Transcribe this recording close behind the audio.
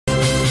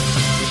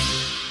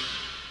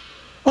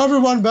Hi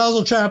everyone,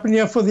 Basil Chapman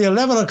here for the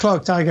 11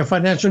 o'clock Tiger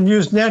Financial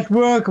News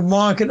Network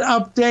market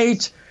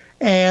update.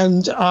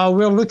 And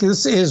we're looking,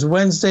 this is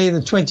Wednesday the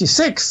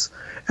 26th,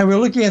 and we're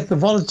looking at the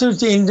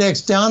volatility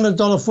index down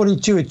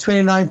 $1.42 at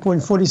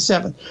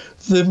 29.47.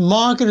 The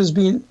market has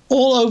been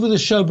all over the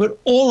show, but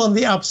all on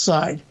the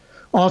upside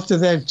after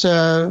that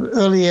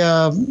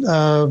earlier,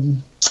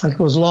 it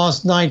was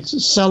last night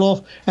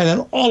sell-off. And then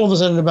all of a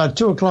sudden, about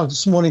 2 o'clock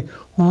this morning,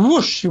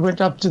 whoosh, it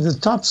went up to the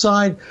top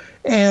side.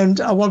 And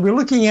what we're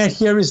looking at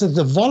here is that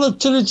the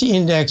volatility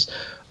index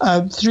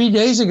 3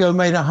 days ago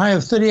made a high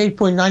of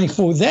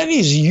 38.94. That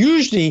is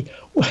usually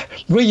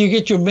where you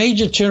get your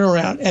major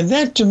turnaround. And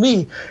that, to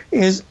me,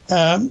 is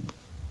a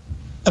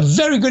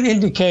very good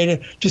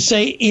indicator to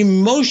say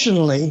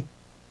emotionally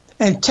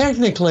and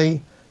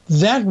technically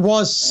that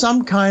was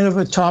some kind of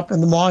a top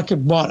and the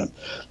market bottom.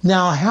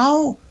 Now,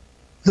 how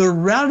the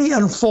rally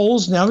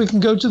unfolds, now we can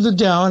go to the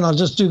Dow, and I'll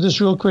just do this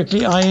real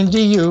quickly,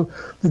 INDU,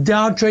 the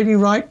Dow trading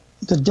right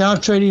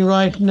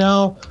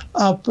now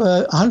up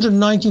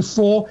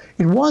 194.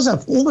 It was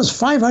up almost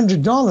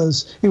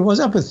 $500. It was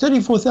up at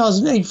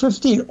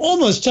 34,815,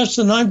 almost touched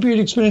the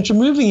 9-period exponential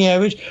moving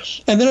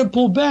average, and then it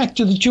pulled back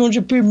to the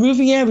 200-period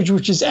moving average,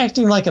 which is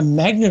acting like a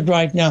magnet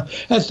right now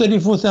at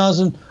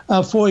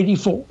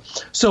 34,484.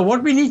 So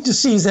what we need to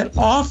see is that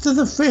after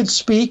the Fed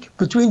speak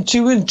between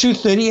 2 and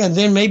 2:30, and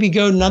then maybe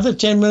go another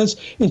 10 minutes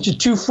into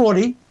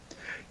 2:40,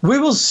 we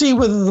will see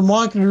whether the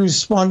market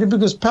responded,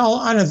 because Powell,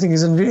 I don't think,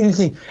 is going to do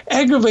anything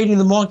aggravating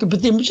the market,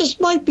 but there just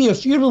might be a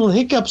few little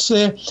hiccups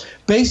there.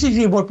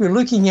 Basically, what we're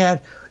looking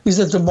at is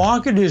that the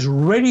market is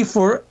ready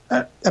for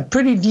a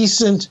pretty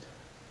decent,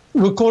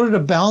 we'll call it a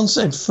bounce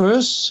at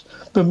first,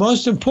 but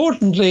most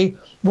importantly,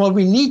 what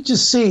we need to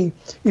see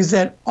is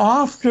that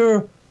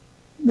after,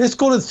 let's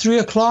call it 3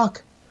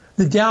 o'clock,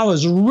 the Dow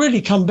has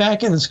really come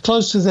back and it's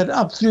close to that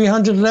up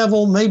 300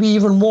 level, maybe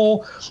even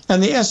more.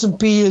 And the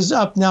S&P is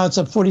up now. It's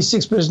up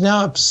 46, but it's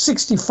now up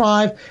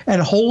 65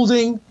 and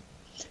holding.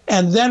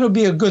 And that'll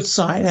be a good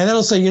sign. And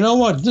that'll say, you know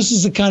what, this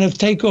is the kind of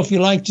takeoff you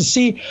like to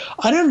see.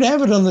 I don't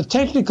have it on the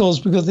technicals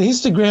because the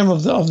histogram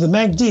of the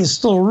MACD is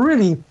still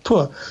really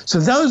poor. So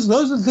those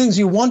are the things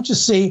you want to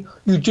see.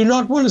 You do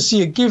not want to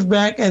see a give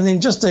back and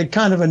then just a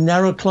kind of a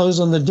narrow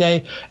close on the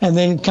day and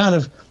then kind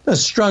of a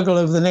struggle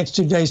over the next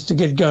 2 days to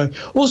get going.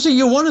 Also,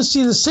 you want to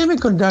see the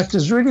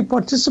semiconductors really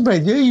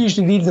participate. They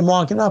usually lead the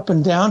market up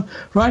and down.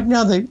 Right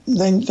now,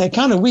 they're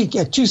kind of weak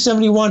at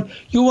 271.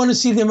 You want to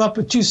see them up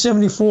at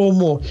 274 or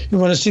more. You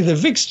want to see the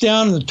VIX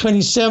down in the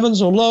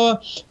 27s or lower.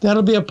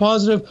 That'll be a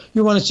positive.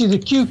 You want to see the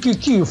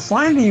QQQ.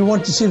 Finally, you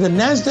want to see the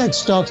NASDAQ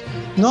stocks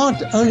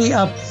not only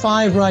up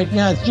 5 right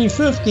now at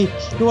 350.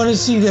 You want to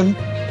see them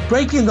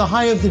breaking the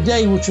high of the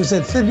day, which was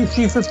at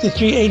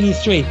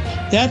 33.53.83.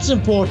 That's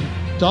important.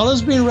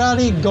 Dollar's been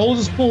rallying, gold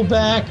has pulled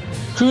back,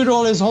 crude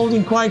oil is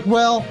holding quite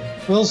well.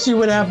 We'll see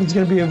what happens. It's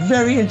going to be a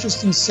very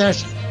interesting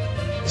session.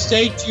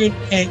 Stay tuned,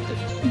 and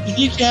you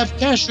need to have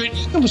cash ready.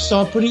 You can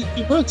start putting it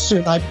to work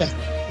soon, I bet.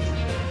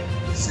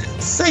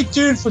 Stay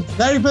tuned for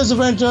Larry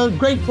Pesavento.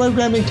 Great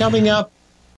programming coming up.